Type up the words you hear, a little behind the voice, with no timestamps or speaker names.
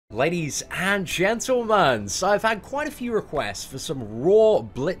Ladies and gentlemen, so I've had quite a few requests for some raw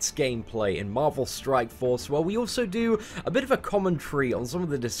Blitz gameplay in Marvel Strike Force, where we also do a bit of a commentary on some of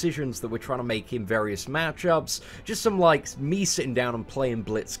the decisions that we're trying to make in various matchups, just some like me sitting down and playing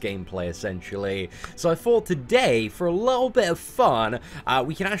Blitz gameplay essentially. So I thought today, for a little bit of fun,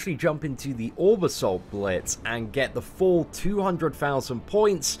 we can actually jump into the Orb Assault Blitz and get the full 200,000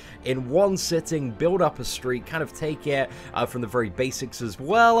 points in one sitting, build up a streak, kind of take it from the very basics as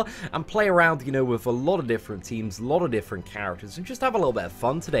well, and play around, you know, with a lot of different teams, a lot of different characters, and just have a little bit of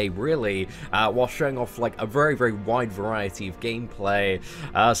fun today, really, while showing off, like, a very, very wide variety of gameplay.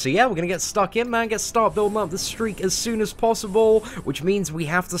 So yeah, we're gonna get stuck in, man, start building up the streak as soon as possible, which means we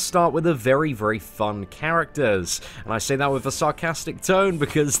have to start with the very, very fun characters. And I say that with a sarcastic tone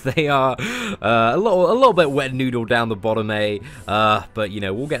because they are a little bit wet noodle down the bottom, but, you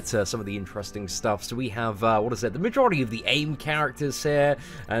know, we'll get to some of the interesting stuff. So we have, what is it, the majority of the AIM characters here,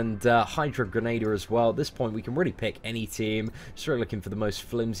 and Hydra Grenadier as well. At this point, we can really pick any team. Just really looking for the most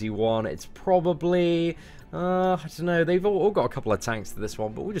flimsy one. It's probably, I don't know, they've all got a couple of tanks to this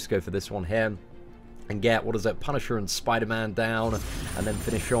one, but we'll just go for this one here and get, what is it, Punisher and Spider-Man down, and then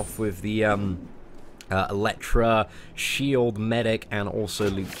finish off with the, Elektra, Shield, Medic, and also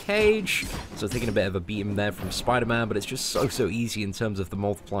Luke Cage. So taking a bit of a beating there from Spider-Man, but it's just so easy in terms of the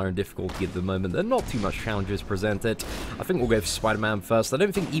multiplier and difficulty at the moment. There are not too much challenges presented. I think we'll go for Spider-Man first. I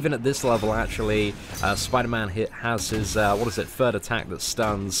don't think even at this level, actually, Spider-Man has his, what is it, third attack that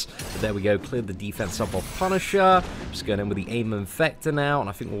stuns. But there we go, cleared the defense up off Punisher. Just going in with the AIM Infector now, and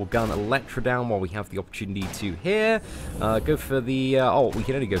I think we'll gun Elektra down while we have the opportunity to here. Go for the, oh, we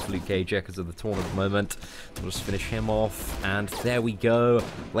can only go for Luke Cage, because of the taunt at the moment. We'll just finish him off, and there we go.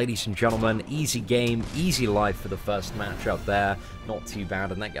 Ladies and gentlemen, easy game, easy life for the first matchup there. Not too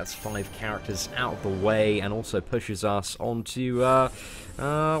bad, and that gets 5 characters out of the way, and also pushes us onto,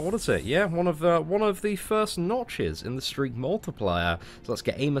 what is it? Yeah, one of the first notches in the streak multiplier. So let's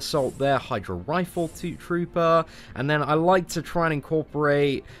get AIM Assault there, Hydra Rifle Trooper, and then I like to try and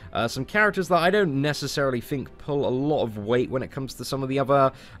incorporate some characters that I don't necessarily think pull a lot of weight when it comes to some of the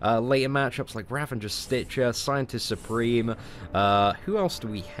other later matchups, like Ravager Stitcher, Scientist Supreme. Who else do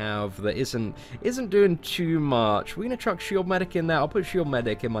we have that isn't doing too much? We're gonna chuck Shield Medic in there. I'll put Shield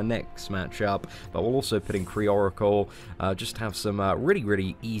Medic in my next matchup, but we'll also put in Kree Oracle. Just have some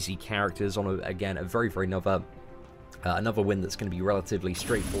really easy characters on, again, a very another win that's going to be relatively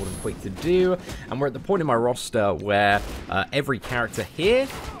straightforward and quick to do. And we're at the point in my roster where every character here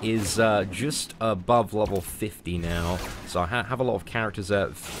is just above level 50 now. So I have a lot of characters at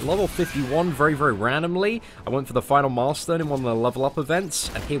level 51 very randomly. I went for the final milestone in one of the level up events,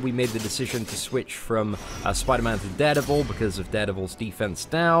 and here we made the decision to switch from Spider-Man to Daredevil because of Daredevil's defense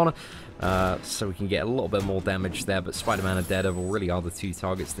down. So we can get a little bit more damage there, but Spider-Man and Daredevil really are the two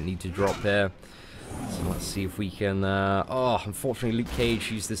targets that need to drop here. So let's see if we can, oh, unfortunately Luke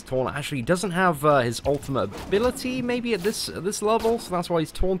Cage used this taunt. Actually, he doesn't have his ultimate ability maybe at this level, so that's why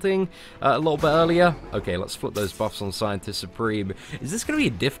he's taunting a little bit earlier. Okay, let's flip those buffs on Scientist Supreme. Is this going to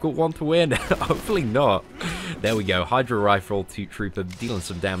be a difficult one to win? Hopefully not. There we go, Hydra Rifle Trooper dealing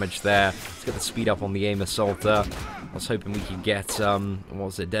some damage there. Let's get the speed up on the AIM Assaulter. I was hoping we could get, what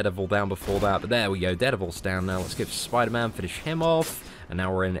was it, Daredevil down before that, but there we go, Daredevil's down now. Let's go for Spider-Man, finish him off. And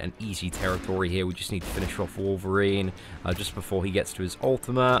now we're in an easy territory here. We just need to finish off Wolverine just before he gets to his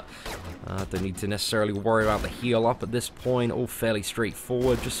ultimate. Don't need to necessarily worry about the heal up at this point. All fairly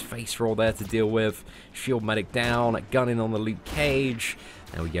straightforward. Just face roll there to deal with. Shield Medic down. Gun in on the Luke Cage.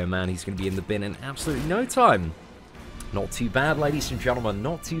 There we go, man. He's going to be in the bin in absolutely no time. Not too bad, ladies and gentlemen,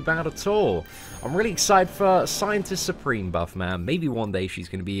 not too bad at all. I'm really excited for Scientist Supreme buff, man. Maybe one day she's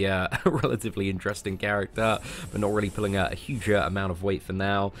going to be a relatively interesting character, but not really pulling a huge amount of weight for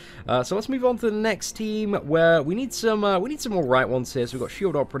now. So let's move on to the next team, where we need some more right ones here. So we've got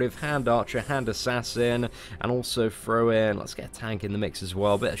Shield Operative, Hand Archer, Hand Assassin, and also throw in, let's get a tank in the mix as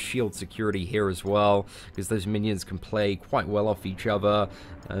well. A bit of shield security here as well, because those minions can play quite well off each other.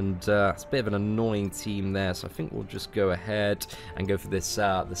 And it's a bit of an annoying team there, so I think we'll just go ahead and go for this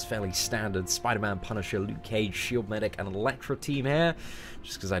this fairly standard Spider-Man, Punisher, Luke Cage, Shield Medic, and Elektra team here,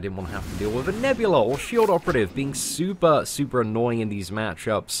 just because I didn't want to have to deal with a Nebula or Shield Operative being super annoying in these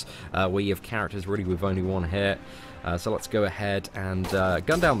matchups where you have characters really with only one hit. So let's go ahead and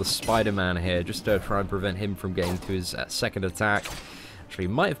gun down the Spider-Man here, just to try and prevent him from getting to his second attack. Actually,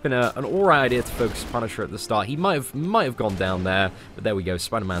 might have been an alright idea to focus Punisher at the start. He might have gone down there, but there we go.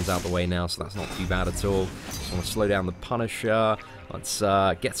 Spider-Man's out the way now, so that's not too bad at all. Just want to slow down the Punisher. Let's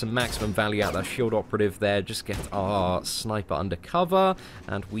get some maximum value out of that shield operative there. Just get our sniper under cover,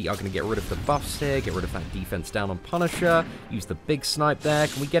 and we are going to get rid of the buffs here. Get rid of that defense down on Punisher. Use the big snipe there.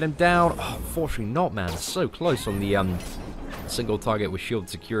 Can we get him down? Oh, unfortunately not, man. So close on the single target with shield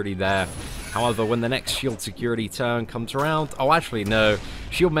security there. However, when the next shield security turn comes around... Oh, actually, no.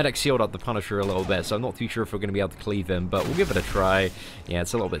 Shield medic sealed up the Punisher a little bit, so I'm not too sure if we're going to be able to cleave him, but we'll give it a try. Yeah,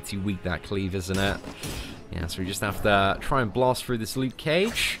 it's a little bit too weak, that cleave, isn't it? Yeah, so we just have to try and blast through this Luke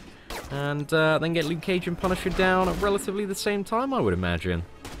Cage, and then get Luke Cage and Punisher down at relatively the same time, I would imagine.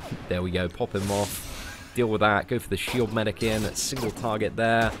 There we go, pop him off, deal with that, go for the shield medic in, single target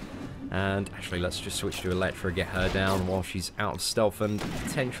there. And actually, let's just switch to Elektra, get her down while she's out of stealth and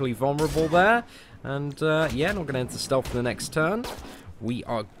potentially vulnerable there. And yeah, not going to enter stealth for the next turn. We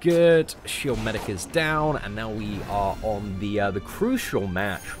are good. Shield medic is down, and now we are on the crucial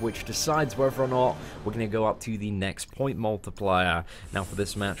match, which decides whether or not we're going to go up to the next point multiplier. Now, for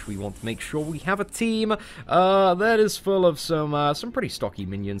this match, we want to make sure we have a team that is full of some pretty stocky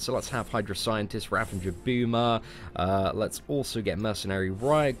minions. So let's have Hydra Scientist, Ravager Boomer. Let's also get Mercenary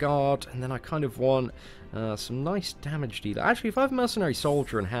Riot Guard, and then I kind of want some nice damage dealer. Actually, if I have Mercenary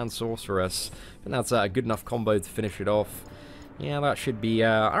Soldier and Hand Sorceress, then that's a good enough combo to finish it off. Yeah, that should be,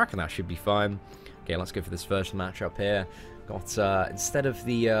 I reckon that should be fine. Okay, let's go for this first matchup here. Got, instead of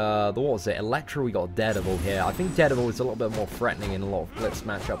what was it, Elektra, we got Daredevil here. I think Daredevil is a little bit more threatening in a lot of Blitz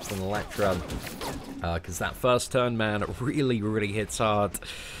matchups than Elektra. Because that first turn, man, really, really hits hard.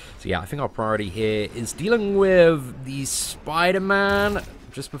 So yeah, I think our priority here is dealing with the Spider-Man.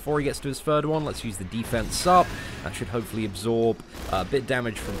 Just before he gets to his third one, let's use the defense up. That should hopefully absorb a bit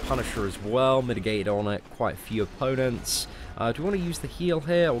damage from Punisher as well. Mitigate on it quite a few opponents. Do we want to use the heal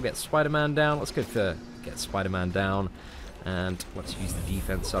here or get Spider-Man down? Let's go for get Spider-Man down. And let's use the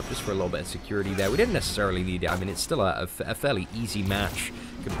defense up just for a little bit of security there. We didn't necessarily need it. I mean, it's still a fairly easy match,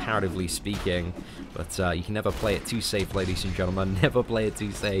 comparatively speaking. But you can never play it too safe, ladies and gentlemen. Never play it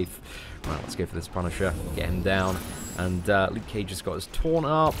too safe. Right, let's go for this Punisher. Get him down. And Luke Cage has got his taunt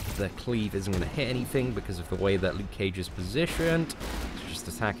up. The cleave isn't going to hit anything because of the way that Luke Cage is positioned. Just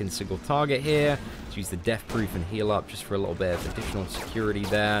attacking single target here. Let's use the death proof and heal up just for a little bit of additional security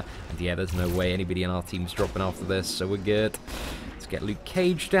there. And yeah, there's no way anybody in our team's dropping after this, so we're good. Let's get Luke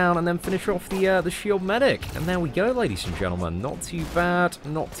Cage down and then finish off the shield medic. And there we go, ladies and gentlemen. Not too bad.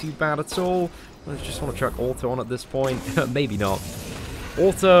 Not too bad at all. I just want to chuck auto on at this point. Maybe not.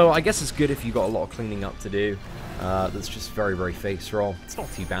 Auto, I guess it's good if you've got a lot of cleaning up to do. That's just very, very face roll. It's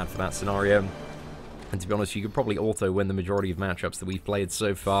not too bad for that scenario. And to be honest, you could probably auto win the majority of matchups that we've played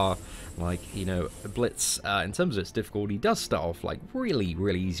so far. Like, you know, Blitz, in terms of its difficulty, does start off, like, really,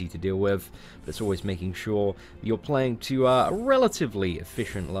 really easy to deal with. But it's always making sure you're playing to a relatively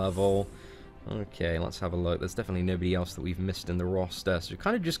efficient level. Okay, let's have a look. There's definitely nobody else that we've missed in the roster, so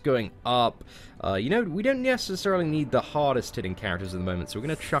kind of just going up. You know, we don't necessarily need the hardest hitting characters at the moment, so we're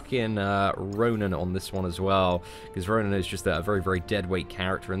going to chuck in Ronan on this one as well, because Ronan is just a very, very deadweight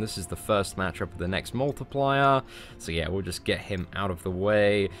character, and this is the first matchup of the next multiplier. So yeah, we'll just get him out of the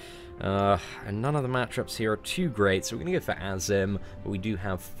way. And none of the matchups here are too great, so we're going to go for Azim, but we do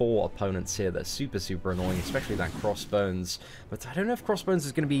have 4 opponents here that are super, super annoying, especially that Crossbones. But I don't know if Crossbones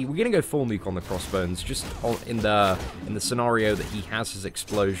is going to be... We're going to go full nuke on the Crossbones, just in the scenario that he has his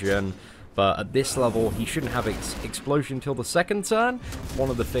explosion. But at this level, he shouldn't have explosion until the second turn. One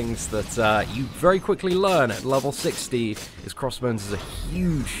of the things that you very quickly learn at level 60 is Crossbones is a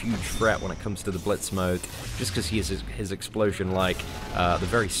huge, huge threat when it comes to the Blitz mode, just because he has his explosion like the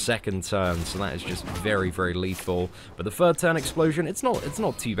very second turn, so that is just very, very lethal. But the third turn explosion, it's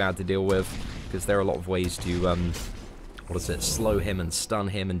not too bad to deal with, because there are a lot of ways to... slow him and stun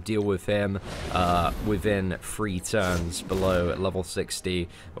him and deal with him within 3 turns below at level 60.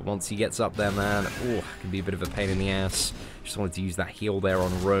 But once he gets up there, man, it can be a bit of a pain in the ass. Just wanted to use that heal there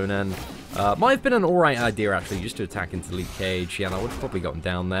on Ronan. Might have been an alright idea, actually, just to attack into Luke Cage. Yeah, that would have probably gotten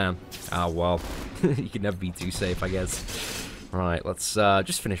down there. Ah, well, you can never be too safe, I guess. Right, let's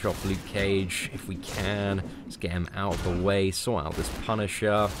just finish off Luke Cage if we can. Just get him out of the way, sort out this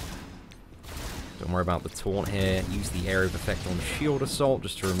Punisher. Don't worry about the taunt here. Use the area of effect on Shield Assault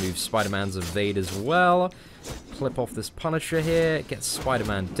just to remove Spider-Man's evade as well. Clip off this Punisher here. Get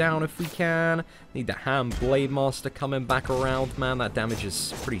Spider-Man down if we can. Need the Ham Blade Master coming back around, man. That damage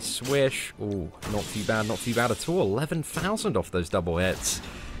is pretty swish. Ooh, not too bad at all. 11,000 off those double hits.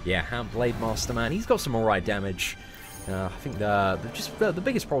 Yeah, Ham Blade Master, man. He's got some alright damage. I think the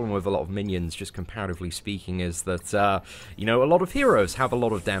biggest problem with a lot of minions, just comparatively speaking, is that, you know, a lot of heroes have a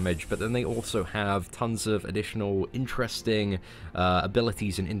lot of damage, but then they also have tons of additional interesting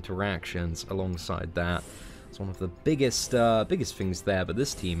abilities and interactions alongside that. It's one of the biggest things there, but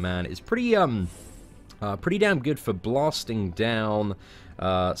this team, man, is pretty damn good for blasting down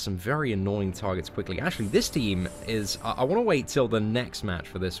some very annoying targets quickly. Actually, this team is... I want to wait till the next match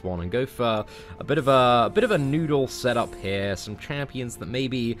for this one and go for a bit of a noodle setup here. Some champions that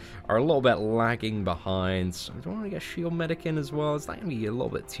maybe are a little bit lagging behind. So I don't want to get Shield Medic in as well. Is that going to be a little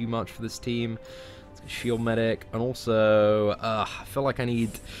bit too much for this team? Let's get Shield Medic. And also, I feel like I need...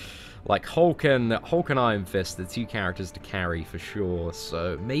 like Hulk and Iron Fist, the two characters to carry for sure,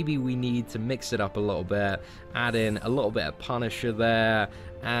 so maybe we need to mix it up a little bit, add in a little bit of Punisher there,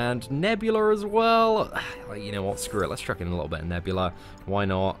 and Nebula as well. You know what, screw it, let's chuck in a little bit of Nebula, why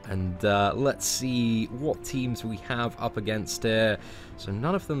not, and let's see what teams we have up against here. So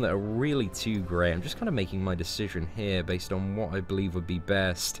none of them that are really too great. I'm just kind of making my decision here based on what I believe would be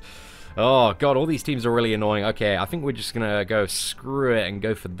best. Oh, God, all these teams are really annoying. Okay, I think we're just going to go screw it and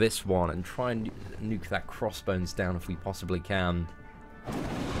go for this one and try and nuke that Crossbones down if we possibly can.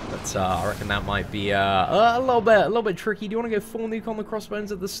 But I reckon that might be a little bit tricky. Do you want to go full nuke on the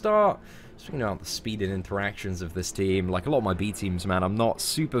Crossbones at the start? Just thinking about the speed and interactions of this team. Like a lot of my B teams, man, I'm not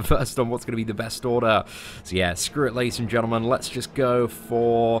super versed on what's going to be the best order. So yeah, screw it, ladies and gentlemen. Let's just go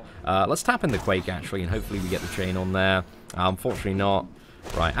for... let's tap in the Quake, actually, and hopefully we get the chain on there. Unfortunately not.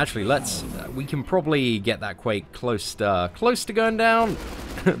 Right, actually, let's... we can probably get that Quake close to going down.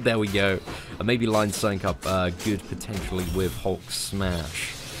 There we go. And maybe line something up good, potentially, with Hulk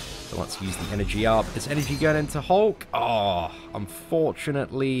Smash. So let's use the energy up. Is energy going into Hulk? Oh,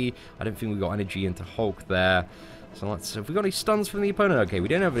 unfortunately, I don't think we got energy into Hulk there. So let's... have we got any stuns from the opponent? Okay, we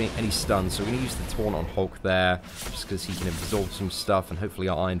don't have any stuns, so we're going to use the taunt on Hulk there, just because he can absorb some stuff, and hopefully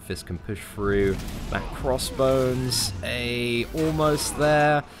our Iron Fist can push through. That Crossbones, almost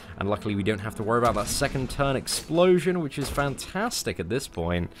there, and luckily we don't have to worry about that second turn explosion, which is fantastic at this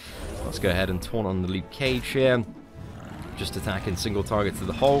point. So let's go ahead and taunt on the Luke Cage here. Just attacking single target to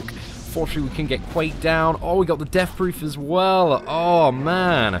the Hulk. Fortunately, we can get Quake down. Oh, we got the Death Proof as well. Oh,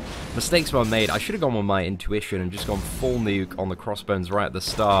 man. Mistakes were made. I should have gone with my intuition and just gone full nuke on the Crossbones right at the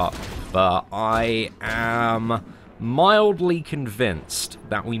start. But I am mildly convinced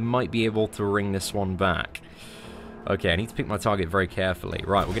that we might be able to wring this one back. Okay, I need to pick my target very carefully.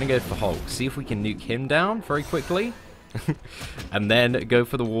 Right, we're going to go for Hulk. See if we can nuke him down very quickly. And then go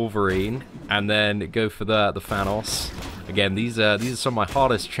for the Wolverine. And then go for the Thanos. Again, these are some of my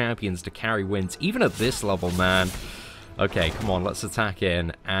hardest champions to carry wins, even at this level, man. Okay, come on, let's attack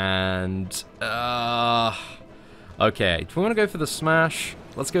in. And, okay, do we want to go for the Smash?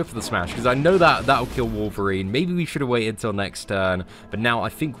 Let's go for the Smash, because I know that that'll kill Wolverine. Maybe we should have waited till next turn, but now I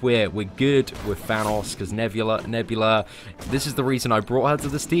think we're good with Thanos, because Nebula, this is the reason I brought her to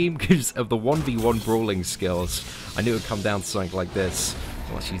this team, because of the 1v1 brawling skills. I knew it would come down to something like this.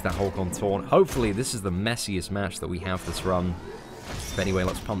 So let's use that Hulk on Taunt. Hopefully, this is the messiest match that we have this run. But anyway,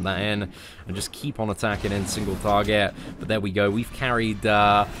 let's pump that in and just keep on attacking in single target. But there we go. We've carried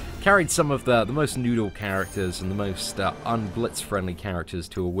some of the most noodle characters and the most un-blitz-friendly characters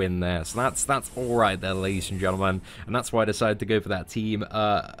to a win there. So that's all right there, ladies and gentlemen. And that's why I decided to go for that team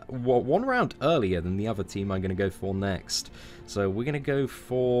one round earlier than the other team I'm going to go for next. So we're going to go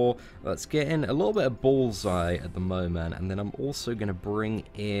for, let's get in a little bit of Bullseye at the moment. And then I'm also going to bring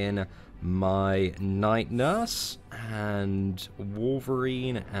in my Night Nurse and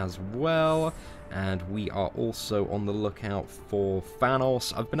Wolverine as well, and we are also on the lookout for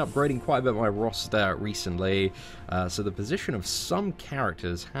Thanos. I've been upgrading quite a bit of my roster recently, so the position of some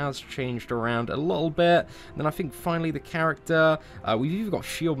characters has changed around a little bit. And then I think finally the character, we've either got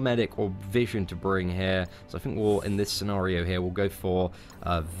Shield Medic or Vision to bring here, so I think we'll, in this scenario here, we'll go for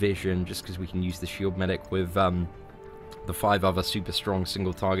Vision, just because we can use the Shield Medic with the 5 other super strong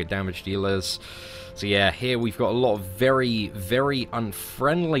single target damage dealers. So yeah, here we've got a lot of very, very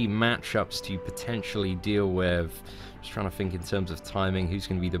unfriendly matchups to potentially deal with. Just trying to think in terms of timing, who's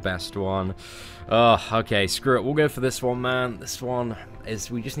going to be the best one. Okay, screw it. We'll go for this one, man. This one is,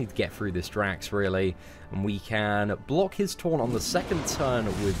 we just need to get through this Drax, really. And we can block his taunt on the second turn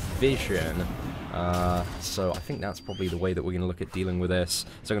with Vision. So I think that's probably the way that we're going to look at dealing with this.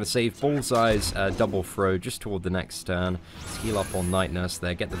 So I'm going to save Bullseye's double throw just toward the next turn. Let's heal up on Night Nurse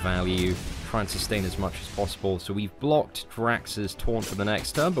there, get the value, try and sustain as much as possible. So we've blocked Drax's taunt for the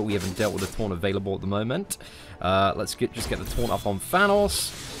next turn, but we haven't dealt with the taunt available at the moment. Let's just get the taunt up on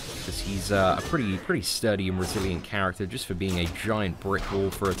Thanos, because he's a pretty sturdy and resilient character just for being a giant brick wall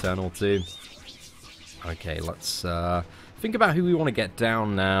for a turn or two. Okay, let's think about who we want to get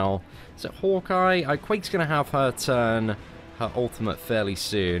down now. Is it Hawkeye? Quake's going to have her turn her ultimate fairly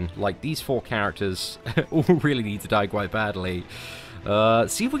soon. Like, these 4 characters all really need to die quite badly.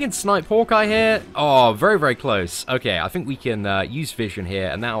 See if we can snipe Hawkeye here. Oh, very, very close. Okay, I think we can use Vision here,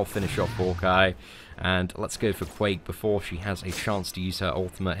 and that'll finish off Hawkeye. And let's go for Quake before she has a chance to use her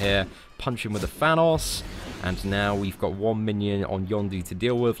ultimate here. Punch him with a Thanos. And now we've got 1 minion on Yondu to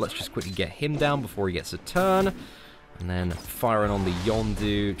deal with. Let's just quickly get him down before he gets a turn. And then firing on the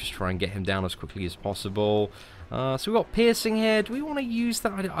Yondu. Just try and get him down as quickly as possible. So we've got Piercing here. Do we want to use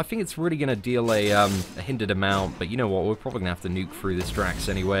that? I think it's really going to deal a hindered amount. But you know what? We're probably going to have to nuke through this Drax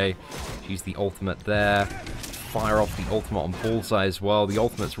anyway. Use the ultimate there. Fire off the ultimate on Bullseye as well. The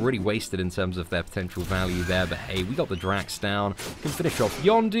ultimate's really wasted in terms of their potential value there, but hey, we got the Drax down. Can finish off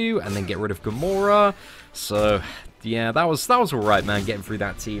Yondu and then get rid of Gamora. So yeah, that was alright, man, getting through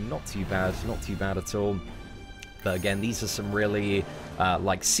that team. Not too bad at all. But again, these are some really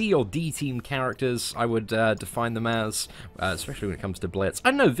like C or D team characters, I would define them as, especially when it comes to Blitz.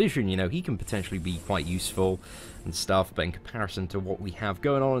 I know Vision, you know, he can potentially be quite useful and stuff, but in comparison to what we have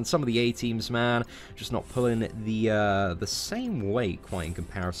going on in some of the A teams, man, just not pulling the same weight quite in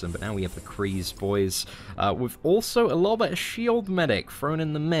comparison. But now we have the Kreese boys, with also a little bit of shield medic thrown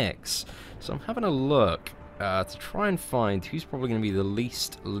in the mix. So I'm having a look to try and find who's probably going to be the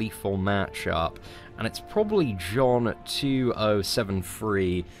least lethal matchup. And it's probably John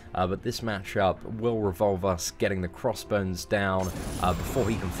 2073, but this matchup will revolve us getting the crossbones down before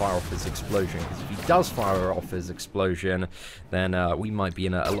he can fire off his explosion. Because if he does fire off his explosion, then we might be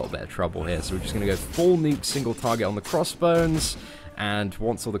in a little bit of trouble here. So we're just going to go full nuke, single target on the crossbones. And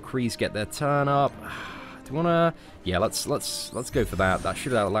once all the Kreese get their turn up, do you want to... Yeah, let's go for that. That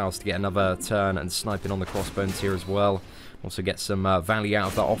should allow us to get another turn and sniping on the crossbones here as well. Also get some value out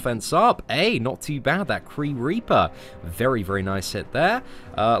of that offense up. Hey, not too bad, that Kree Reaper. Very, very nice hit there.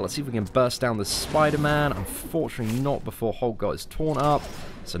 Let's see if we can burst down the Spider-Man. Unfortunately not before Hulk got his torn up.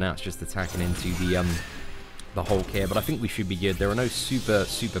 So now it's just attacking into the Hulk here. But I think we should be good. There are no super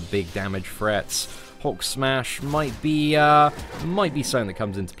big damage threats. Hulk Smash might be something that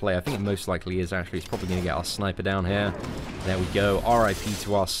comes into play. I think it most likely is, actually. It's probably going to get our sniper down here. There we go. RIP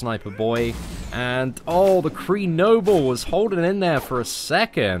to our sniper boy. And, oh, the Kree Noble was holding in there for a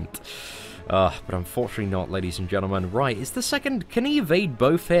second. But unfortunately not, ladies and gentlemen. Right, is the second... Can he evade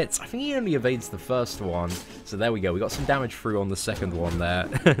both hits? I think he only evades the first one. So there we go. We got some damage through on the second one there.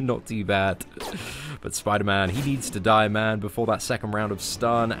 Not too bad. But Spider-Man, he needs to die, man, before that second round of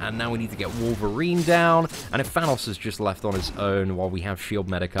stun. And now we need to get Wolverine down. And if Thanos is just left on his own while we have Shield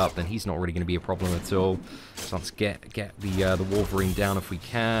Medic up, then he's not really going to be a problem at all. So let's get the Wolverine down if we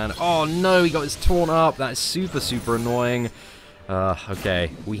can. Oh, no, he got his torn up. That is super annoying. Okay,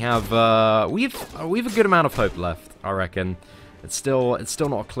 we have a good amount of hope left, I reckon. It's still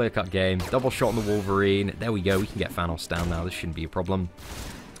not a clear-cut game. Double shot on the Wolverine. There we go. We can get Thanos down now. This shouldn't be a problem.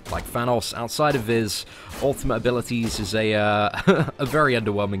 Like, Thanos, outside of his ultimate abilities, is a a very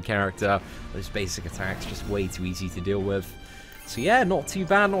underwhelming character. Those basic attacks just way too easy to deal with. So yeah, not too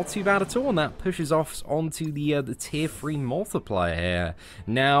bad at all, and that pushes us onto the tier 3 multiplier here.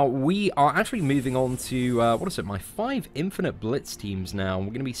 Now, we are actually moving on to, what is it, my 5 Infinite Blitz teams now. We're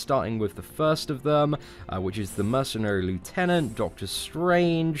going to be starting with the first of them, which is the Mercenary Lieutenant, Doctor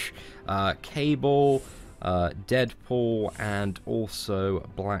Strange, Cable, Deadpool, and also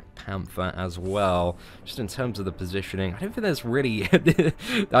Black Panther as well. Just in terms of the positioning, I don't think there's really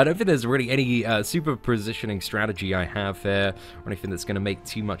any super positioning strategy I have here, or anything that's going to make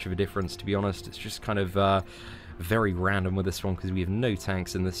too much of a difference, to be honest. It's just kind of very random with this one, because we have no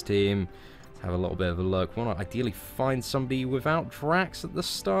tanks in this team. Let's have a little bit of a look. We want to ideally find somebody without Drax at the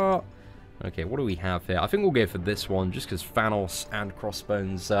start. Okay, what do we have here? I think we'll go for this one, just because Thanos and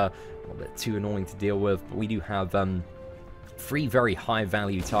Crossbones are a little bit too annoying to deal with. But we do have 3 very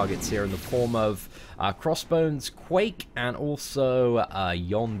high-value targets here in the form of Crossbones, Quake, and also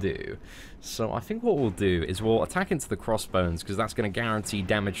Yondu. So I think what we'll do is we'll attack into the Crossbones, because that's going to guarantee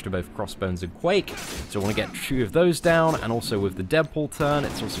damage to both Crossbones and Quake. So I want to get 2 of those down, and also with the Deadpool turn,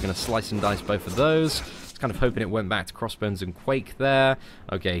 it's also going to slice and dice both of those. Kind of hoping it went back to Crossbones and Quake there.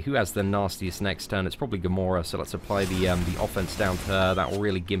 Okay, who has the nastiest next turn? It's probably Gamora, so let's apply the offense down to her. That will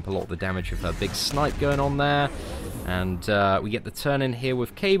really gimp a lot of the damage of her big snipe going on there. And we get the turn in here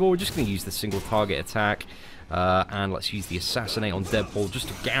with Cable. We're just going to use the single target attack. And let's use the Assassinate on Deadpool just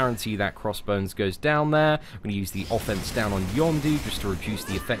to guarantee that Crossbones goes down there. We're going to use the offense down on Yondu just to reduce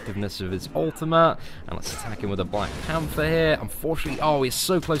the effectiveness of his ultimate. And let's attack him with a Black Panther here. Unfortunately, oh, we're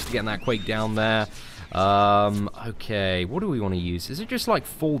so close to getting that Quake down there. Okay, what do we want to use? Is it just like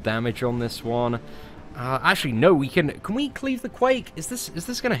full damage on this one? Actually, no, we can we cleave the Quake? Is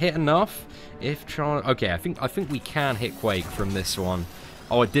this gonna hit enough? Okay, I think we can hit Quake from this one.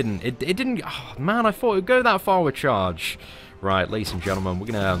 Oh, it didn't. It didn't. Oh, man, I thought it would go that far with charge. Right, ladies and gentlemen,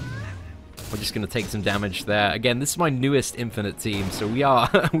 we're just gonna take some damage there. Again, this is my newest Infinite team, so we are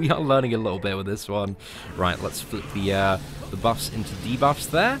learning a little bit with this one. Right, let's flip the buffs into debuffs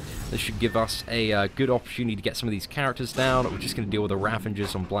there. This should give us a good opportunity to get some of these characters down. We're just gonna deal with the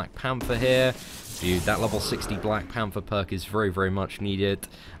Ravengers on Black Panther here. Dude, that level 60 Black Panther perk is very, very much needed.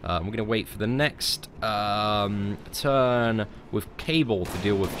 We're going to wait for the next turn with Cable to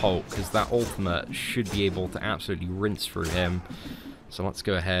deal with Hulk, because that ultimate should be able to absolutely rinse through him. So let's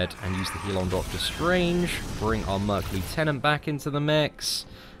go ahead and use the heal on Doctor Strange, bring our Merc Lieutenant back into the mix.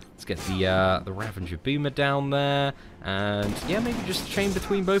 Let's get the Ravager Boomer down there, and yeah, maybe just chain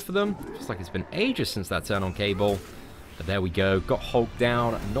between both of them. Looks like it's been ages since that turn on Cable. But there we go, got Hulk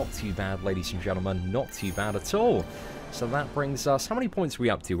down. Not too bad, ladies and gentlemen, not too bad at all. So that brings us, how many points are we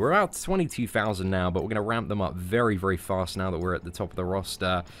up to? We're out to 22,000 now, but we're going to ramp them up very, very fast now that we're at the top of the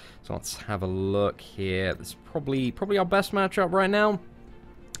roster. So let's have a look here. This is probably our best matchup right now.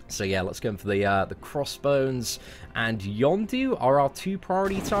 So yeah, let's go in for the Crossbones and Yondu are our two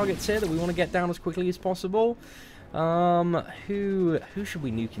priority targets here that we want to get down as quickly as possible. Who should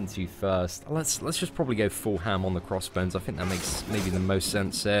we nuke into first? Let's just probably go full ham on the Crossbones. I think that makes maybe the most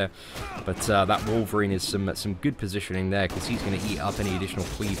sense here. But that Wolverine is some good positioning there, because he's going to eat up any additional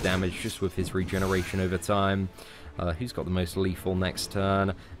cleave damage just with his regeneration over time. Who's got the most lethal next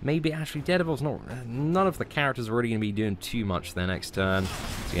turn? Maybe actually Daredevil's not. None of the characters are really going to be doing too much their next turn.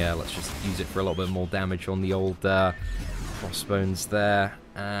 So yeah, let's just use it for a little bit more damage on the old Crossbones there.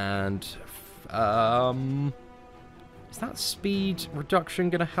 And is that speed reduction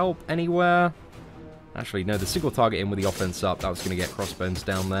going to help anywhere? Actually, no, the single target in with the offense up, that was going to get Crossbones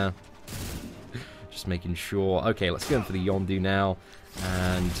down there. Just making sure. Okay, let's go in for the Yondu now.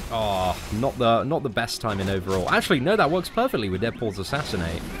 And, oh, not the best timing overall. Actually, no, that works perfectly with Deadpool's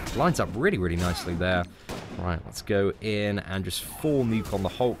Assassinate. Lines up really, really nicely there. Right, let's go in and just full nuke on the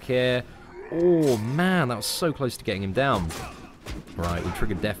Hulk here. Oh, man, that was so close to getting him down. Right, we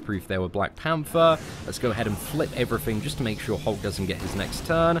triggered Death Proof there with Black Panther. Let's go ahead and flip everything just to make sure Hulk doesn't get his next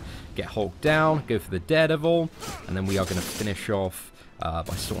turn. Get Hulk down, go for the Daredevil, and then we are going to finish off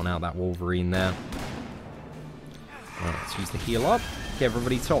by sorting out that Wolverine there. Right, let's use the heal up, get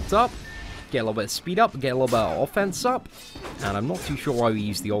everybody topped up, get a little bit of speed up, get a little bit of offense up, and I'm not too sure why we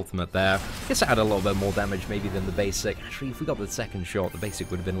used the ultimate there. I guess it had a little bit more damage maybe than the basic. Actually, if we got the second shot, the basic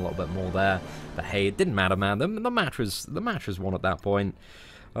would have been a little bit more there. But hey, it didn't matter, man. The match was won at that point.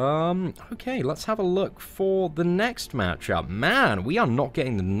 Okay, let's have a look for the next matchup. Man, we are not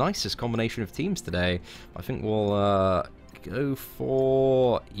getting the nicest combination of teams today. I think we'll go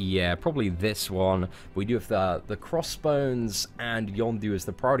for, yeah, probably this one. We do have the Crossbones and Yondu as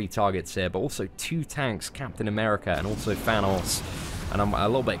the priority targets here, but also two tanks, Captain America and also Thanos. And I'm a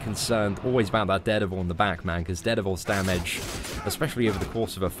little bit concerned always about that Daredevil in the back, man, because Daredevil's damage, especially over the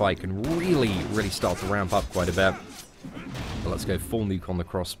course of a fight, can really, really start to ramp up quite a bit. But let's go full nuke on the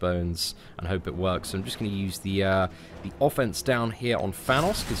Crossbones and hope it works. So I'm just going to use the offense down here on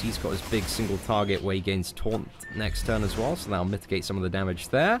Thanos, because he's got his big single target where he gains taunt next turn as well, so that'll mitigate some of the damage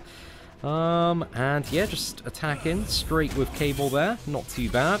there. And yeah, just attack in straight with Cable there, not too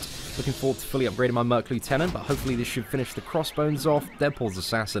bad. Looking forward to fully upgrading my Merc Lieutenant, but hopefully this should finish the Crossbones off. Deadpool's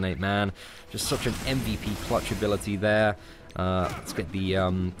Assassinate, man, just such an MVP clutch ability there. Let's get the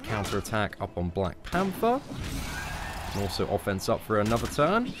counter attack up on Black Panther. And also offense up for another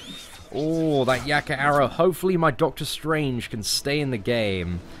turn. Oh, that Yaka arrow. Hopefully my Doctor Strange can stay in the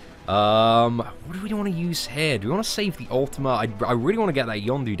game. What do we want to use here? Do we want to save the ultimate? I really want to get that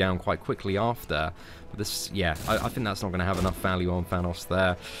Yondu down quite quickly after. But this, yeah, I think that's not going to have enough value on Thanos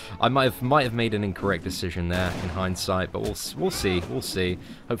there. I might have made an incorrect decision there in hindsight, but we'll see. We'll see.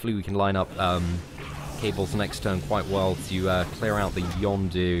 Hopefully we can line up Cable's next turn quite well to clear out the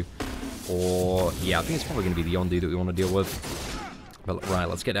Yondu. Or, yeah, I think it's probably going to be the Yondu that we want to deal with. But, right,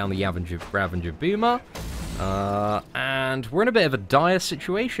 let's get down the Ravager Boomer. And we're in a bit of a dire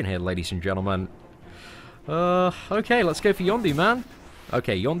situation here, ladies and gentlemen. Okay, let's go for Yondu, man.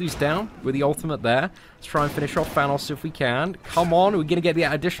 Okay, Yondu's down with the ultimate there. Let's try and finish off Thanos if we can. Come on, we're going to get the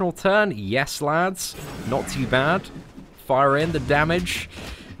additional turn. Yes, lads. Not too bad. Fire in, the damage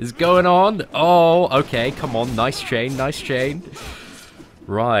is going on. Oh, okay, come on. Nice chain, nice chain.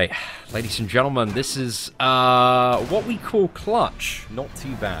 Right, ladies and gentlemen, this is what we call clutch. Not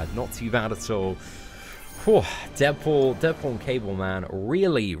too bad at all. Whew, Deadpool and Cable, man,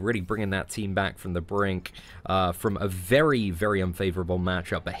 really bringing that team back from the brink, from a very unfavorable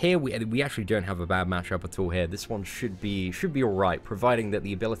matchup. But here we actually don't have a bad matchup at all here. This one should be all right, providing that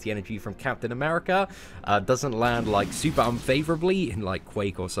the ability energy from Captain America doesn't land like super unfavorably in like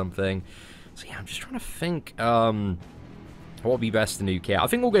Quake or something. So yeah, I'm just trying to think what would be best to nuke here. I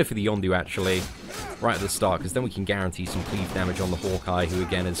think we'll go for the Yondu, actually, right at the start, because then we can guarantee some cleave damage on the Hawkeye, who,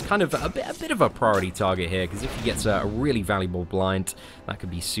 again, is kind of a bit of a priority target here, because if he gets a really valuable blind, that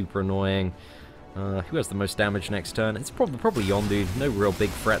could be super annoying. Who has the most damage next turn? It's probably Yondu. No real big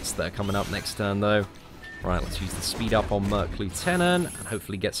threats that are coming up next turn, though. Right, let's use the speed up on Merc Lieutenant and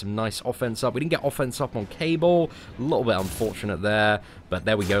hopefully get some nice offense up. We didn't get offense up on Cable. A little bit unfortunate there, but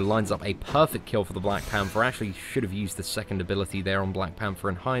there we go. Lines up a perfect kill for the Black Panther. Actually should have used the second ability there on Black Panther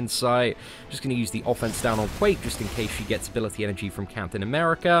in hindsight. Just going to use the offense down on Quake just in case she gets ability energy from Captain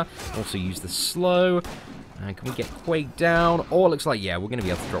America. Also use the slow. And can we get Quake down? Oh, it looks like, yeah, we're going to be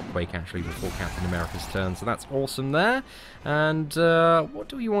able to drop Quake, actually, before Captain America's turn. So that's awesome there. And what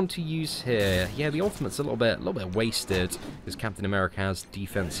do we want to use here? Yeah, the ultimate's a little bit wasted, because Captain America has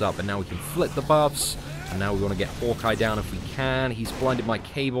defense up. And now we can flip the buffs. And now we want to get Hawkeye down if we can. He's blinded my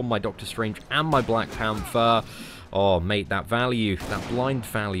Cable, my Doctor Strange, and my Black Panther. Oh, mate, that value, that blind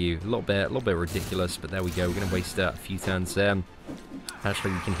value, a little bit ridiculous. But there we go. We're going to waste a few turns there.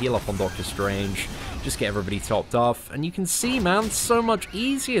 Actually, we can heal up on Doctor Strange, just get everybody topped off, and you can see, man, so much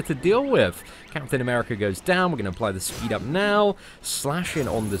easier to deal with. Captain America goes down, we're going to apply the speed up now, slash in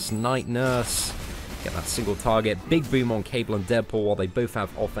on this Night Nurse, get that single target, big boom on Cable and Deadpool while they both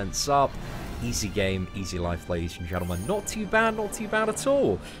have offense up. Easy game, easy life, ladies and gentlemen. Not too bad at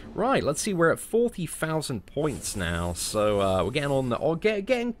all. Right, let's see, we're at 40,000 points now, so we're getting on the,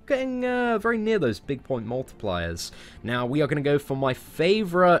 getting very near those big point multipliers. Now, we are going to go for my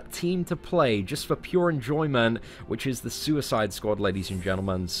favorite team to play, just for pure enjoyment, which is the Suicide Squad, ladies and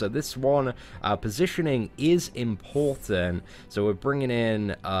gentlemen. So this one, positioning is important. So we're bringing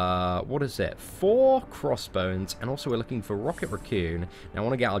in, what is it, 4 Crossbones, and also we're looking for Rocket Raccoon. Now, I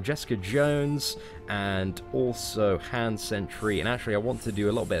want to get our Jessica Jones, and also Hand Sentry, and actually I want to do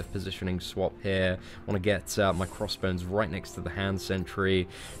a little bit of positioning swap here. I want to get my Crossbones right next to the Hand Sentry,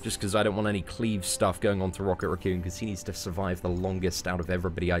 just because I don't want any cleave stuff going on to Rocket Raccoon, because he needs to survive the longest out of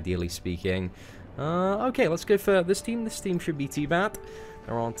everybody, ideally speaking. Okay, let's go for this team. This team should be too bad.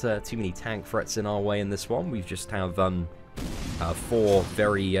 There aren't too many tank threats in our way in this one. We just have 4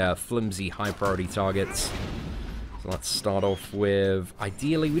 very flimsy high priority targets. So let's start off with,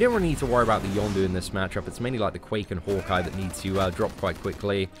 ideally, we don't really need to worry about the Yondu in this matchup. It's mainly like the Quake and Hawkeye that need to drop quite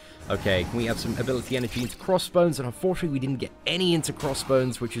quickly. Okay, can we have some ability energy into Crossbones? And unfortunately, we didn't get any into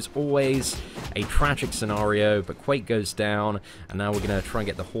Crossbones, which is always a tragic scenario. But Quake goes down, and now we're going to try and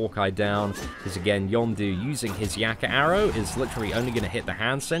get the Hawkeye down. Because again, Yondu, using his Yakka arrow, is literally only going to hit the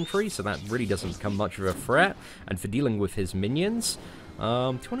Hand Sentry, so that really doesn't become much of a threat. And for dealing with his minions, do you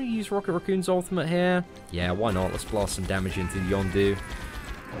want to use Rocket Raccoon's ultimate here? Yeah, why not? Let's blast some damage into Yondu.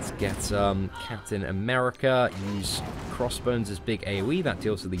 Let's get Captain America. Use Crossbones as big AoE. That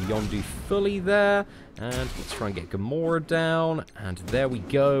deals with the Yondu fully there. And let's try and get Gamora down. And there we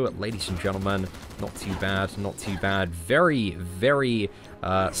go, ladies and gentlemen. Not too bad, not too bad. Very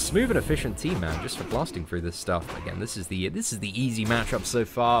smooth and efficient team, man, just for blasting through this stuff. Again, this is the easy matchup so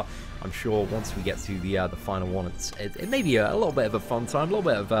far. I'm sure once we get to the final one, it may be a little bit of a fun time, a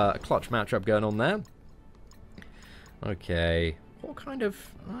little bit of a clutch matchup going on there. Okay. What kind of...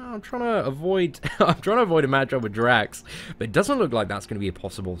 I'm trying to avoid a matchup with Drax, but it doesn't look like that's going to be a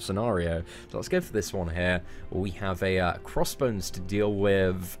possible scenario. So let's go for this one here, where we have a Crossbones to deal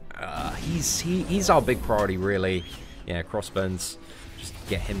with. He's our big priority, really. Yeah, Crossbones. Just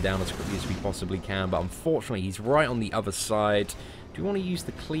get him down as quickly as we possibly can, but unfortunately, he's right on the other side. Do we want to use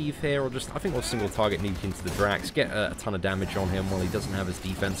the cleave here, or just... I think we'll single target nuke into the Drax, get a ton of damage on him while he doesn't have his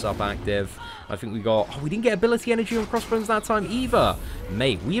defense up active. I think we got... Oh, we didn't get ability energy on Crossbones that time either!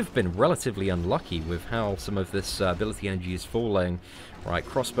 Mate, we have been relatively unlucky with how some of this ability energy is falling. Right,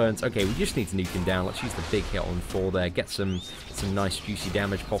 Crossbones. Okay, we just need to nuke him down. Let's use the big hit on 4 there, get some nice juicy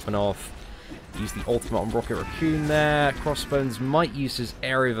damage popping off. Use the ultimate on Rocket Raccoon there. Crossbones might use his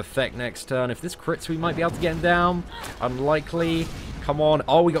area of effect next turn. If this crits, we might be able to get him down. Unlikely. Come on.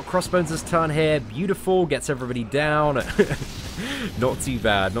 Oh, we got Crossbones' turn here. Beautiful. Gets everybody down. Not too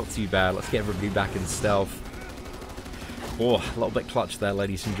bad. Not too bad. Let's get everybody back in stealth. Oh, a little bit clutch there,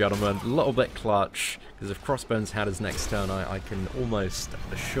 ladies and gentlemen. A little bit clutch. Because if Crossbones had his next turn, I can almost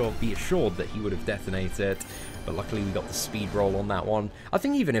be assured that he would have detonated. but luckily we got the speed roll on that one. I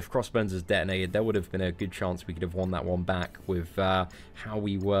think even if Crossbones has detonated, there would have been a good chance we could have won that one back with how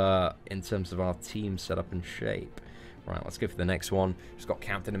we were in terms of our team setup and shape. Right, let's go for the next one. Just got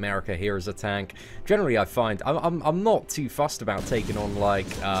Captain America here as a tank. Generally, I find I'm not too fussed about taking on like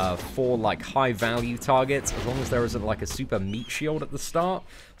 4 like high value targets as long as there isn't like a super meat shield at the start.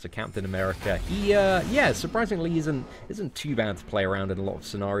 So Captain America, he yeah, surprisingly isn't too bad to play around in a lot of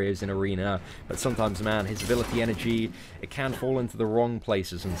scenarios in Arena. But sometimes, man, his ability energy, it can fall into the wrong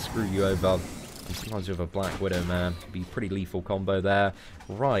places and screw you over. And sometimes with a Black Widow, man, it'd be pretty lethal combo there.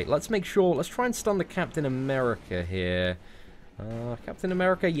 Right, let's make sure, let's try and stun the Captain America here. Captain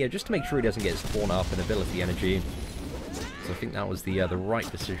America, yeah, just to make sure he doesn't get his torn up in ability energy. So I think that was the right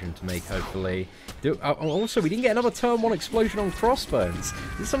decision to make, hopefully. Also, we didn't get another turn 1 explosion on Crossbones.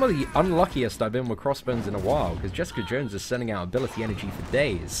 This is some of the unluckiest I've been with Crossbones in a while, because Jessica Jones is sending out ability energy for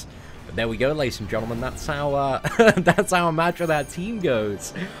days. But there we go, ladies and gentlemen. That's how that's how a match of that team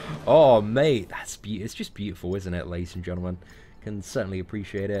goes. Oh, mate, it's just beautiful, isn't it, ladies and gentlemen? Can certainly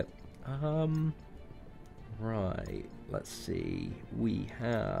appreciate it. Right, let's see. We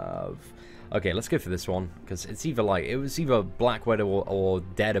have... Okay, let's go for this one, because it's either like, it was either Black Widow or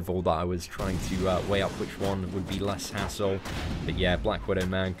Daredevil that I was trying to weigh up which one would be less hassle. But yeah, Black Widow,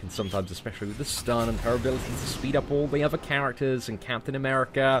 man, can sometimes, especially with the stun and her ability to speed up all the other characters, and Captain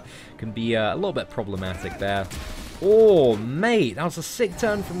America can be a little bit problematic there. Oh, mate, that was a sick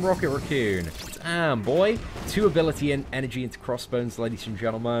turn from Rocket Raccoon. Damn, boy. 2 ability and energy into Crossbones, ladies and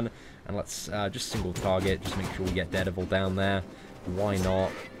gentlemen. And let's just single target, just make sure we get Daredevil down there. Why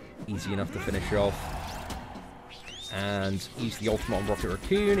not? Easy enough to finish off. And use the ultimate on Rocket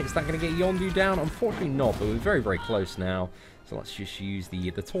Raccoon. Is that going to get Yondu down? Unfortunately not, but we're very, very close now. So let's just use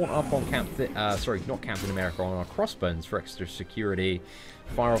the taunt up on sorry, not Captain America, on our Crossbones for extra security.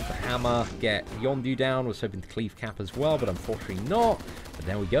 Fire off the hammer, get Yondu down. Was hoping to cleave Cap as well, but unfortunately not. But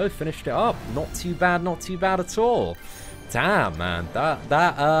there we go, finished it up. Not too bad at all. Damn, man,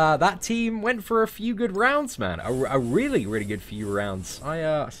 that team went for a few good rounds, man. A really, really good few rounds.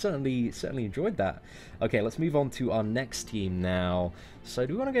 I certainly enjoyed that. Okay, let's move on to our next team now. So,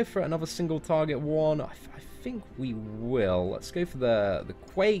 do we want to go for another single target one? I think we will. Let's go for the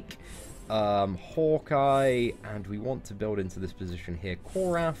Quake, Hawkeye, and we want to build into this position here.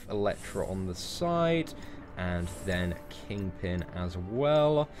 Korath, Elektra on the side, and then Kingpin as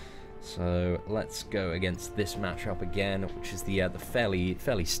well. So let's go against this matchup again, which is the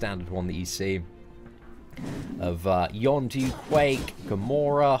fairly standard one that you see of Yondu, Quake,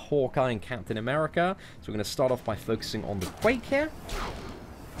 Gamora, Hawkeye, and Captain America. So we're going to start off by focusing on the Quake here.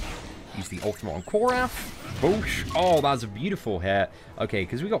 Use the ultimate on Korath. Boosh. Oh, that's a beautiful hit. Okay,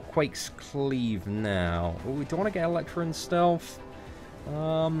 because we got Quake's cleave now. Oh, we don't want to get Elektra in stealth. Actually,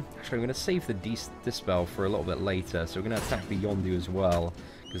 I'm going to save the Dispel for a little bit later. So we're going to attack the Yondu as well,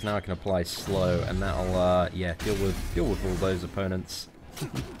 because now I can apply slow, and that'll yeah, deal with all those opponents.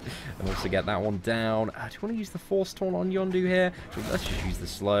 And also get that one down. Do you want to use the Force Taunt on Yondu here? Let's just use the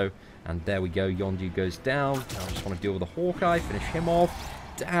slow. And there we go, Yondu goes down. Now I just want to deal with the Hawkeye, finish him off.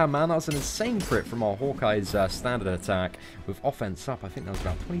 Damn, man, that was an insane crit from our Hawkeye's standard attack. With offense up, I think that was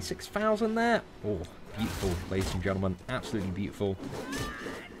about 26,000 there. Oh, beautiful, ladies and gentlemen. Absolutely beautiful.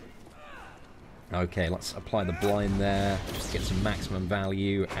 Okay, let's apply the blind there, just to get some maximum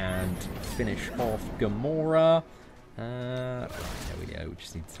value, and finish off Gamora. Right, there we go, we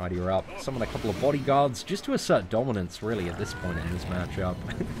just need to tidy her up. Summon a couple of bodyguards, just to assert dominance, really, at this point in this matchup.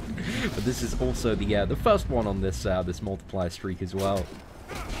 But this is also the first one on this, this multiplier streak as well.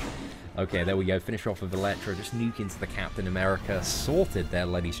 Okay, there we go, finish off with Elektra, just nuke into the Captain America. Sorted there,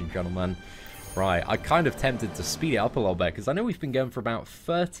 ladies and gentlemen. Right, I kind of tempted to speed it up a little bit, because I know we've been going for about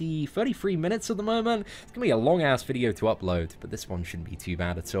 33 minutes at the moment. It's going to be a long-ass video to upload, but this one shouldn't be too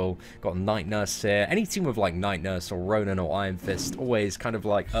bad at all. Got Night Nurse here. Any team with, like, Night Nurse or Ronin or Iron Fist always kind of,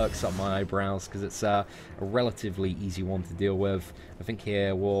 like, irks up my eyebrows, because it's a relatively easy one to deal with. I think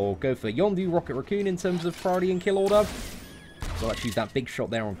here we'll go for Yondu, Rocket Raccoon in terms of priority and kill order. So let's use that big shot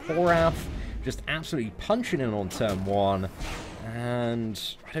there on Korath. Just absolutely punching in on turn 1. And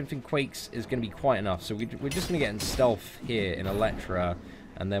I don't think Quakes is going to be quite enough, so we're just going to get in stealth here in Elektra,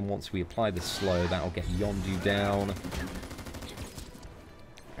 and then once we apply the slow, that'll get Yondu down.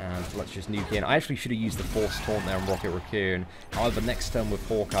 And let's just nuke in. I actually should have used the Force Taunt there on Rocket Raccoon. However, next turn with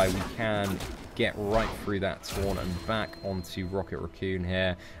Hawkeye, we can get right through that taunt and back onto Rocket Raccoon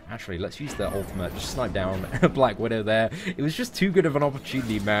here. Actually, let's use the ultimate. Just snipe down Black Widow there. It was just too good of an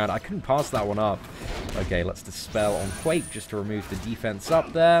opportunity, man. I couldn't pass that one up. Okay, let's Dispel on Quake just to remove the defense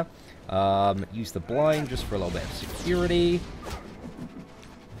up there. Use the blind just for a little bit of security.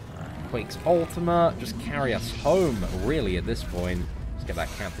 Quake's ultimate. Just carry us home, really, at this point. Let's get that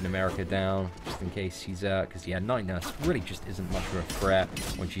Captain America down, just in case he's, because, yeah, Night Nurse really just isn't much of a threat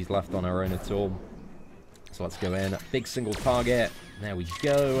when she's left on her own at all. So let's go in. Big single target. There we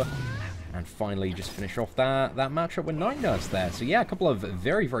go. And finally, just finish off that matchup with Night Nurse there. So yeah, a couple of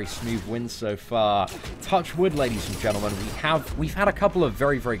very, very smooth wins so far. Touch wood, ladies and gentlemen. We've had a couple of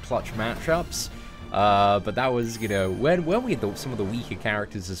very, very clutch matchups. But that was, you know, when we had some of the weaker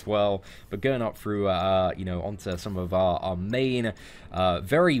characters as well. But going up through, you know, onto some of our main,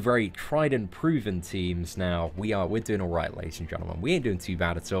 very, very tried and proven teams now. We're doing all right, ladies and gentlemen. We ain't doing too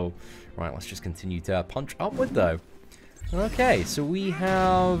bad at all. Right, let's just continue to punch upward, though. Okay, so we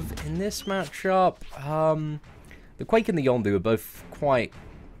have, in this matchup, the Quake and the Yondu are both quite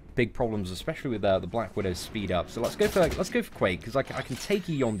big problems, especially with the Black Widow's speed up. So let's go for Quake, because I can take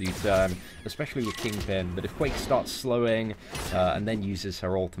a Yondu turn, especially with Kingpin, but if Quake starts slowing and then uses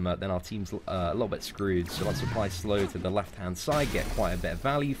her ultimate, then our team's a little bit screwed. So let's apply slow to the left-hand side, get quite a bit of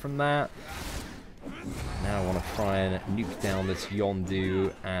value from that. Now I want to try and nuke down this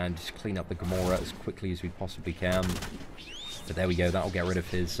Yondu and just clean up the Gamora as quickly as we possibly can. So there we go, that'll get rid of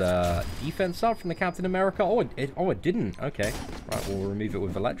his defense up from the Captain America. Oh, it didn't. Okay. Right, we'll remove it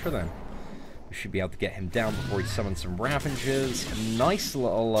with Elektra then. We should be able to get him down before he summons some Ravengers. Nice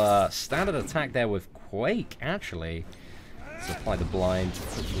little standard attack there with Quake, actually. Let's apply the blind.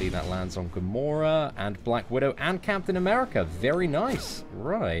 Hopefully that lands on Gamora and Black Widow and Captain America. Very nice.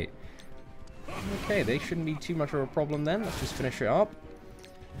 Right. Okay, they shouldn't be too much of a problem then. Let's just finish it up.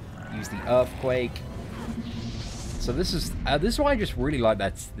 Use the Earthquake. So this is why I just really like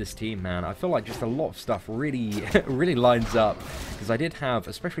this team, man. I feel like just a lot of stuff really really lines up, because I did have,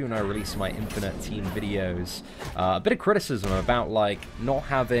 especially when I released my Infinite Team videos, a bit of criticism about like not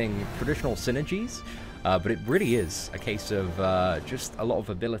having traditional synergies. But it really is a case of just a lot of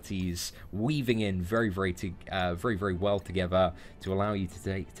abilities weaving in very, very well together to allow you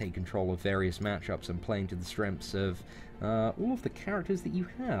to take control of various matchups and playing to the strengths of all of the characters that you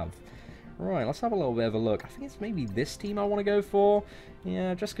have. Right, let's have a little bit of a look. I think it's maybe this team I want to go for.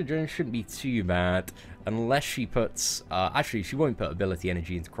 Yeah, Jessica Jones shouldn't be too bad, unless she puts... actually, she won't put ability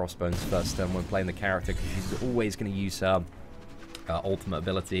energy into Crossbones first turn when playing the character, because she's always going to use her ultimate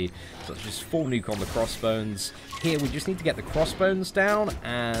ability. So let's just full nuke on the Crossbones. Here we just need to get the Crossbones down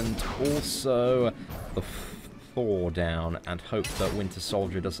and also the Thor down and hope that Winter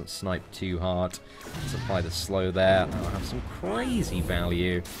Soldier doesn't snipe too hard. Let's apply the slow there. That'll have some crazy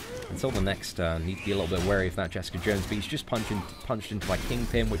value. Until the next turn, need to be a little bit wary of that Jessica Jones, but he's just punched into my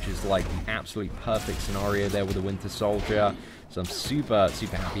Kingpin, which is like the absolute perfect scenario there with the Winter Soldier. So I'm super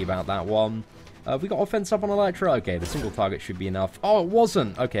happy about that one. We got offense up on Elektra. Okay, the single target should be enough. Oh, it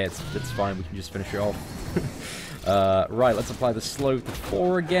wasn't. Okay, it's fine. We can just finish it off. Right, let's apply the slow to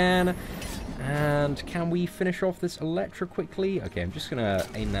 4 again. And can we finish off this Elektra quickly? Okay, I'm just going to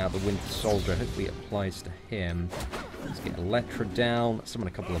aim now at the Winter Soldier. Hopefully it applies to him. Let's get Elektra down. Summon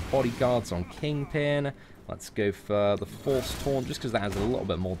a couple of bodyguards on Kingpin. Let's go for the Force Taunt, just because that has a little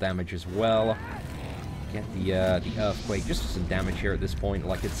bit more damage as well. Get the Earthquake, just for some damage here at this point.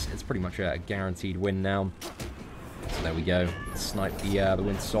 Like, it's pretty much a guaranteed win now. So there we go. Snipe the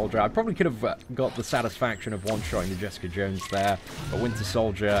Winter Soldier. I probably could have got the satisfaction of one-shotting the Jessica Jones there, but Winter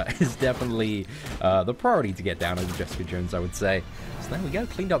Soldier is definitely the priority to get down over Jessica Jones, I would say. So there we go.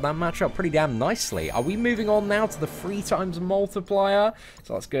 Cleaned up that matchup pretty damn nicely. Are we moving on now to the 3 times multiplier?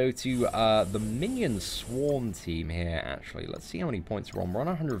 So let's go to the Minion Swarm team here, actually. Let's see how many points we're on. We're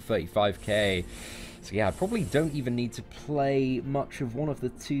on 135k. So yeah, I probably don't even need to play much of one of the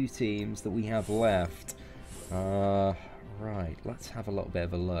 2 teams that we have left. Right, let's have a little bit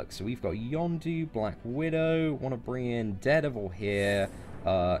of a look. So we've got Yondu, Black Widow, want to bring in Daredevil here,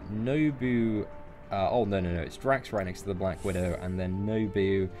 Nobu, oh no, it's Drax right next to the Black Widow, and then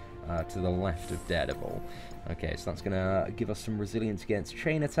Nobu to the left of Daredevil. Okay, so that's going to give us some resilience against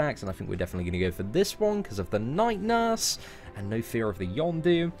chain attacks, and I think we're definitely going to go for this one because of the Night Nurse, and no fear of the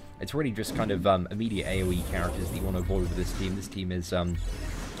Yondu. It's really just kind of immediate AoE characters that you want to avoid with this team. This team is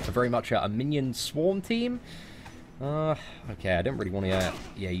very much a Minion Swarm team. Okay, I don't really want to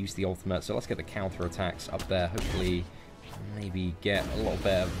use the ultimate, so let's get the counter attacks up there. Hopefully, maybe get a little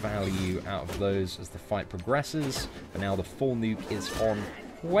bit of value out of those as the fight progresses. But now the full nuke is on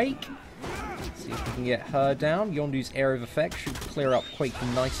Quake. Let's see if we can get her down. Yondu's area of effect should clear up Quake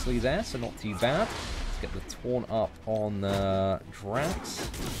nicely there, so not too bad. Let's get the taunt up on Drax,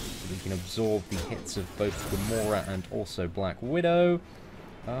 so we can absorb the hits of both Gamora and also Black Widow.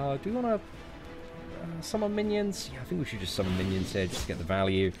 Do we want to... Summon minions? Yeah, I think we should just summon minions here just to get the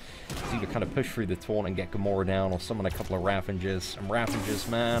value. So you can kind of push through the taunt and get Gamora down, or summon a couple of Ravengers. Some Ravengers,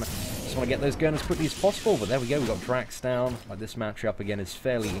 man. Just want to get those going as quickly as possible, but there we go. We got Drax down. Like, this matchup, again, is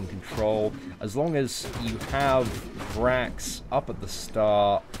fairly in control. As long as you have Drax up at the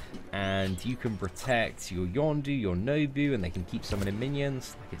start, and you can protect your Yondu, your Nobu, and they can keep summoning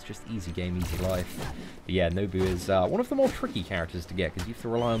minions. Like, it's just easy game, easy life. But yeah, Nobu is one of the more tricky characters to get, because you have to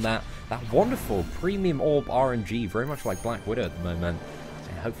rely on that wonderful premium orb RNG, very much like Black Widow at the moment.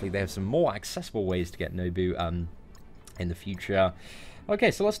 So hopefully they have some more accessible ways to get Nobu in the future.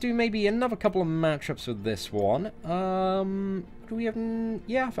 Okay, so let's do maybe another couple of matchups with this one. Do we have...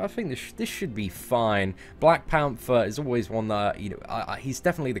 Yeah, I think this should be fine. Black Panther is always one that, you know, he's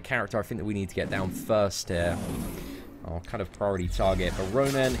definitely the character I think that we need to get down first here. I'll kind of priority target. But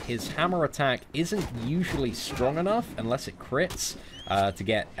Ronan, his hammer attack isn't usually strong enough, unless it crits, to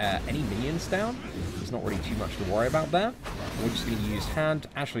get any minions down. There's not really too much to worry about there. We're just going to use hand...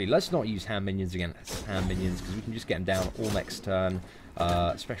 Actually, let's not use hand minions against hand minions, because we can just get them down all next turn.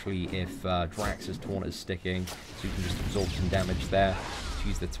 Especially if Drax's taunt is sticking, so you can just absorb some damage there. Let's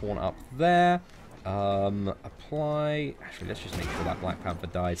use the taunt up there. Apply... Actually, let's just make sure that Black Panther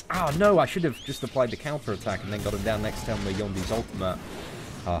dies. Ah, no, I should have just applied the counter attack and then got him down next turn with Yondu's ultimate.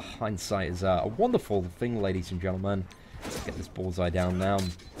 Hindsight is a wonderful thing, ladies and gentlemen. Let's get this bullseye down now,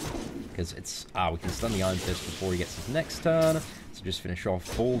 because it's... we can stun the Iron Fist before he gets his next turn. So just finish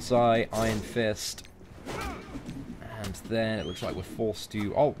off bullseye, Iron Fist. And then it looks like we're forced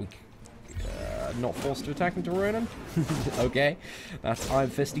to... Oh, we... not forced to attack into Ronan. Okay. That's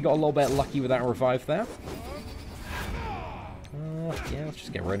Iron Fist. He got a little bit lucky with that revive there. Yeah, let's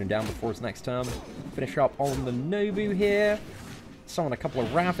just get Ronan down before his next turn. Finish up on the Nobu here. Summon a couple of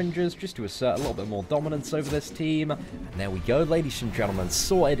Ravengers just to assert a little bit more dominance over this team. And there we go, ladies and gentlemen.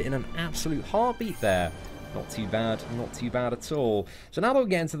 Sorted in an absolute heartbeat there. Not too bad at all. So now that we're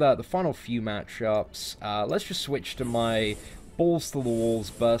getting to the final few matchups, let's just switch to my balls to the walls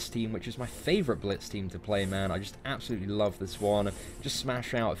burst team, which is my favorite Blitz team to play, man. I just absolutely love this one. Just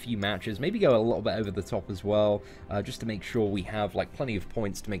smash out a few matches, maybe go a little bit over the top as well, just to make sure we have like plenty of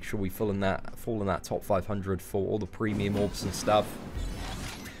points to make sure we fall in that top 500 for all the premium orbs and stuff.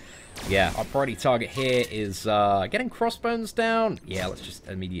 Yeah, our priority target here is getting Crossbones down. Yeah, let's just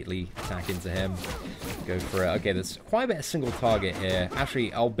immediately attack into him. Go for it. Okay, there's quite a bit of single target here.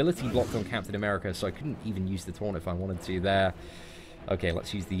 Actually, our ability blocked on Captain America, so I couldn't even use the taunt if I wanted to there. Okay,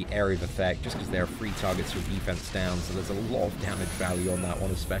 let's use the area of effect, just because there are 3 targets with defense down, so there's a lot of damage value on that one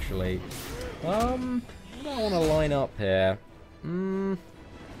especially. I don't want to line up here.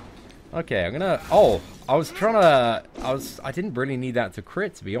 Okay, I'm gonna... Oh, I didn't really need that to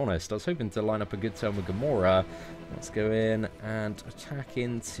crit, to be honest. I was hoping to line up a good turn with Gamora. Let's go in and attack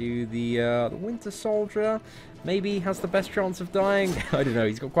into the Winter Soldier. Maybe has the best chance of dying. I don't know,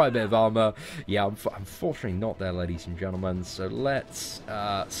 he's got quite a bit of armor. Yeah, unfortunately not there, ladies and gentlemen. So let's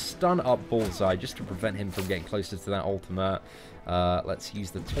stun up Bullseye just to prevent him from getting closer to that ultimate. Let's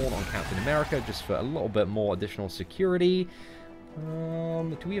use the taunt on Captain America just for a little bit more additional security.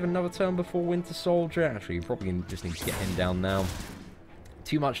 Do we have another turn before Winter Soldier? Actually, you probably just need to get him down now.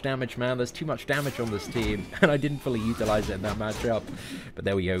 Too much damage, man. There's too much damage on this team, and I didn't fully utilize it in that matchup. But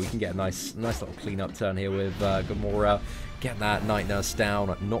there we go. We can get a nice little clean-up turn here with Gamora. Get that Night Nurse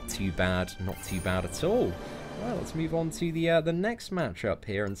down. Not too bad. Not too bad at all. Well, let's move on to the next matchup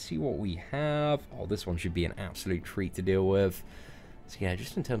here and see what we have. Oh, this one should be an absolute treat to deal with. So yeah,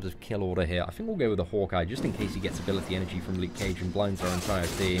 just in terms of kill order here, I think we'll go with the Hawkeye, just in case he gets ability energy from Luke Cage and blinds our entire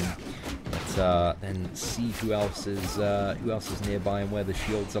team. But then see who else is nearby and where the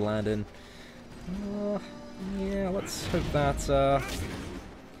shields are landing. Yeah, let's hope that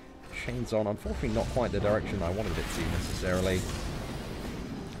chains on. Unfortunately, not quite the direction I wanted it to necessarily.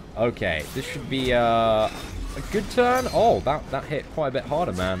 Okay, this should be a good turn. Oh, that hit quite a bit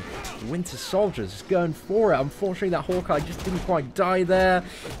harder, man. Winter Soldier's just going for it. Unfortunately, that Hawkeye just didn't quite die there.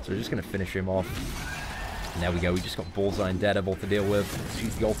 So we're just going to finish him off. And there we go. We just got Bullseye and Daredevil to deal with. Let's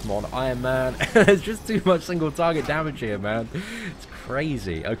use the ultimate on Iron Man. There's just too much single target damage here, man. It's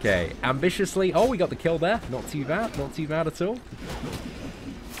crazy. Okay, ambitiously. Oh, we got the kill there. Not too bad. Not too bad at all.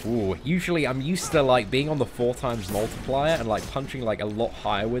 Ooh, usually I'm used to like being on the 4x multiplier and like punching like a lot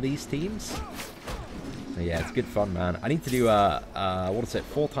higher with these teams. So yeah, it's good fun, man. I need to do a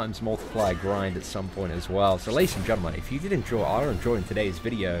 4x multiplier grind at some point as well. So ladies and gentlemen, if you did are enjoying today's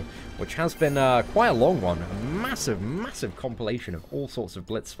video, which has been quite a long one, a massive compilation of all sorts of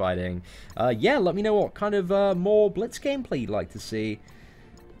Blitz fighting, yeah, let me know what kind of more Blitz gameplay you'd like to see.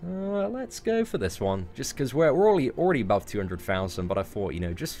 Let's go for this one, just because we're already above 200,000. But I thought, you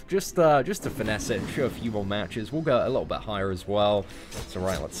know, just to finesse it and show a few more matches, we'll go a little bit higher as well. So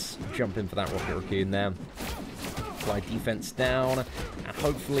right, let's jump in for that Rocket Raccoon there. Fly defense down, and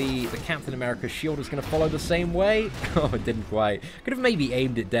hopefully the Captain America shield is going to follow the same way. Oh, it didn't quite. Could have maybe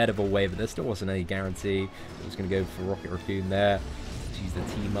aimed it Daredevil way, but there still wasn't any guarantee. I was going to go for Rocket Raccoon there. Let's use the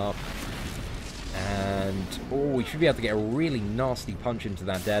team up. And, oh, we should be able to get a really nasty punch into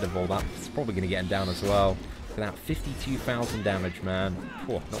that Daredevil. That's probably going to get him down as well. Look at that, 52,000 damage, man.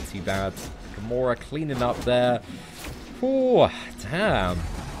 Oh, not too bad. Gamora cleaning up there. Oh, damn.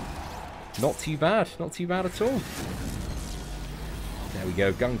 Not too bad at all. There we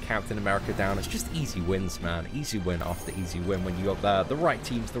go, gun Captain America down. It's just easy wins, man. Easy win after easy win when you got the right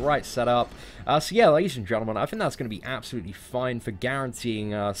teams, the right setup. So yeah, ladies and gentlemen, I think that's going to be absolutely fine for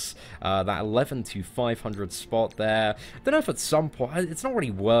guaranteeing us that 11 to 500 spot there. I don't know if at some point, it's not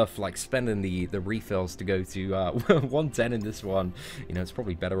really worth like spending the refills to go to 110 in this one. You know, it's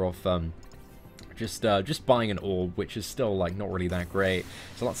probably better off just buying an orb, which is still like not really that great.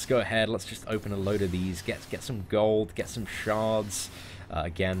 So let's go ahead, let's just open a load of these, get some gold, get some shards.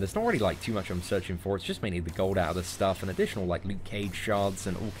 Again, there's not really like too much I'm searching for. It's just mainly the gold out of this stuff and additional like Luke Cage shards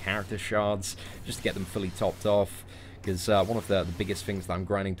and all character shards just to get them fully topped off. Because one of the biggest things that I'm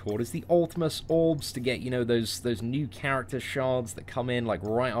grinding toward is the Ultimus Orbs to get, you know, those new character shards that come in, like,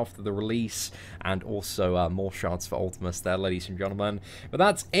 right after the release, and also more shards for Ultimus there, ladies and gentlemen. But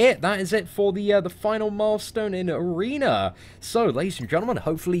that's it. That is it for the final milestone in Arena. So, ladies and gentlemen,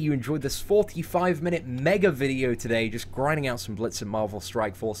 hopefully you enjoyed this 45-minute mega video today, just grinding out some Blitz and Marvel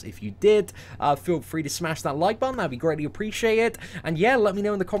Strike Force. If you did, feel free to smash that like button. That'd be greatly appreciated. And yeah, let me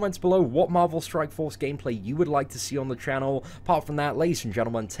know in the comments below what Marvel Strike Force gameplay you would like to see on the channel. Apart from that, ladies and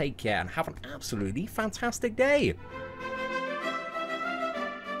gentlemen, take care and have an absolutely fantastic day.